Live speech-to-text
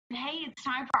Hey, it's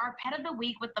time for our Pet of the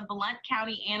Week with the Blount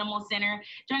County Animal Center.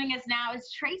 Joining us now is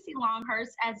Tracy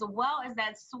Longhurst, as well as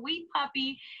that sweet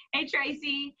puppy. Hey,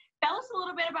 Tracy, tell us a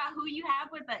little bit about who you have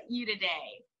with you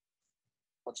today.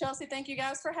 Well, Chelsea, thank you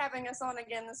guys for having us on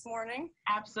again this morning.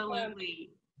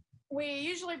 Absolutely. We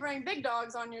usually bring big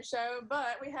dogs on your show,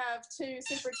 but we have two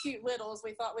super cute littles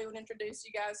we thought we would introduce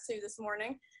you guys to this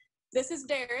morning. This is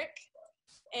Derrick,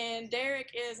 and Derrick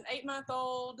is an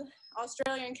 8-month-old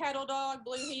Australian cattle dog,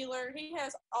 blue heeler. He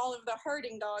has all of the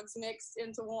herding dogs mixed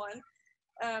into one,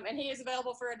 and he is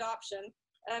available for adoption.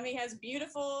 He has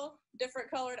beautiful, different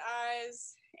colored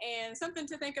eyes, and something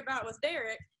to think about with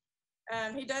Derrick,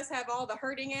 he does have all the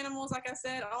herding animals, like I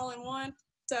said, all in one.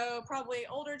 So probably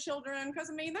older children, because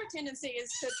their tendency is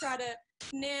to try to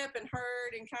nip and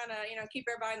herd and kind of, keep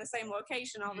everybody in the same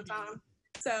location all the time.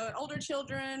 So older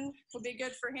children will be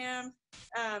good for him.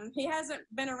 He hasn't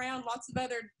been around lots of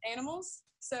other animals,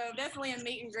 so definitely a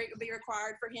meet and greet would be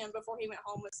required for him before he went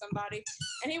home with somebody.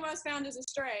 And he was found as a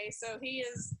stray, so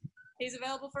he's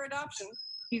available for adoption.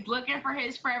 He's looking for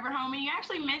his forever home. And you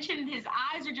actually mentioned his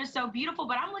eyes are just so beautiful,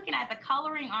 but I'm looking at the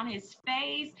coloring on his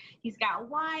face. He's got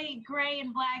white, gray,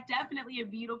 and black. Definitely a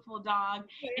beautiful dog.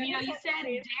 And you said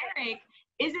Derrick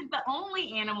isn't the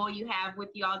only animal you have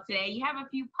with y'all today. You have a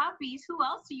few puppies. Who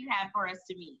else do you have for us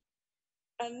to meet?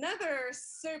 Another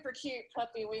super cute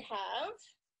puppy we have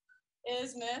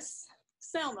is Miss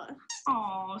Selma.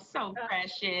 Oh, so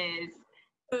precious.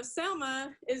 So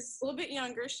Selma is a little bit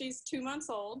younger. She's 2 months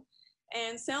old.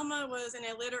 And Selma was in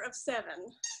a litter of 7,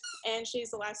 and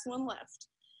she's the last one left.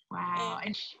 Wow,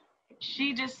 and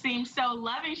she just seems so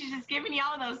loving. She's just giving you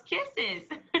all those kisses.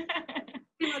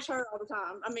 Pretty much her all the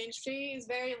time. She is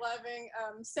very loving.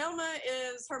 Selma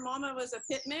her mama was a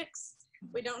pit mix.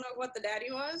 We don't know what the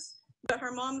daddy was, but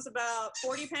her mom's about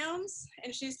 40 pounds,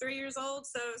 and she's 3 years old.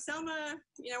 So Selma,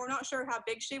 we're not sure how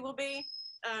big she will be.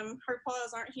 Her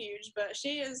paws aren't huge, but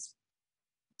she is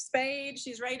spayed.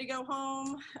 She's ready to go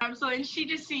home. Absolutely. And she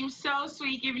just seems so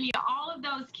sweet, giving you all of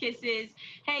those kisses.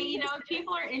 Hey, if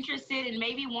people are interested in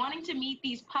maybe wanting to meet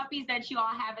these puppies that you all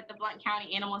have at the Blount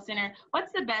County Animal Center,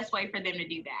 what's the best way for them to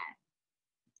do that?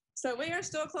 So we are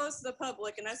still closed to the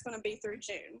public, and that's going to be through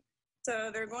June. So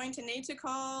they're going to need to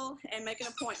call and make an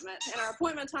appointment. And our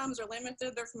appointment times are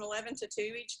limited. They're from 11 to 2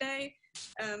 each day.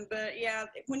 But yeah,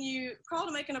 when you call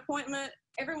to make an appointment,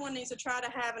 everyone needs to try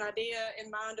to have an idea in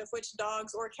mind of which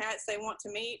dogs or cats they want to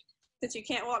meet, since you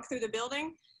can't walk through the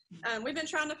building. We've been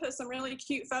trying to put some really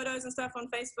cute photos and stuff on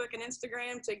Facebook and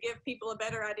Instagram to give people a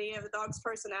better idea of the dogs'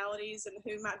 personalities and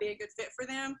who might be a good fit for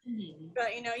them.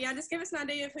 But, just give us an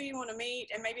idea of who you want to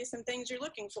meet and maybe some things you're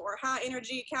looking for. High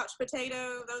energy couch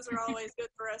potato, those are always good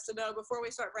for us to know before we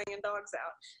start bringing dogs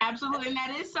out. Absolutely, and that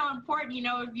is so important.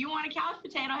 If you want a couch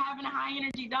potato, having a high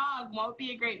energy dog won't be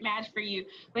a great match for you.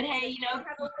 But hey, if you don't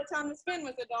have a lot of time to spend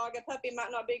with a dog, a puppy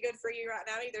might not be good for you right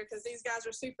now either, because these guys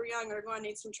are super young. They're going to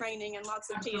need some training and lots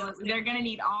of TLC. They're going to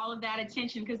need all of that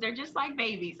attention because they're just like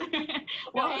babies.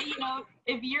 Well, hey,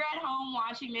 if you're at home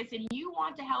watching this and you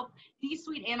want to help these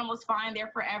sweet animals find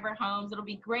their forever homes, it'll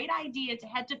be a great idea to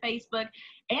head to Facebook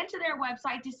and to their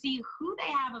website to see who they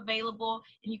have available,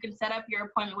 and you can set up your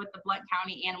appointment with the Blount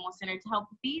County Animal Center to help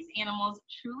these animals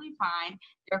truly find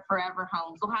their forever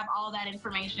homes. We'll have all that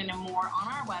information and more on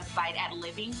our website at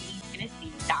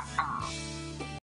livingtennessee.com.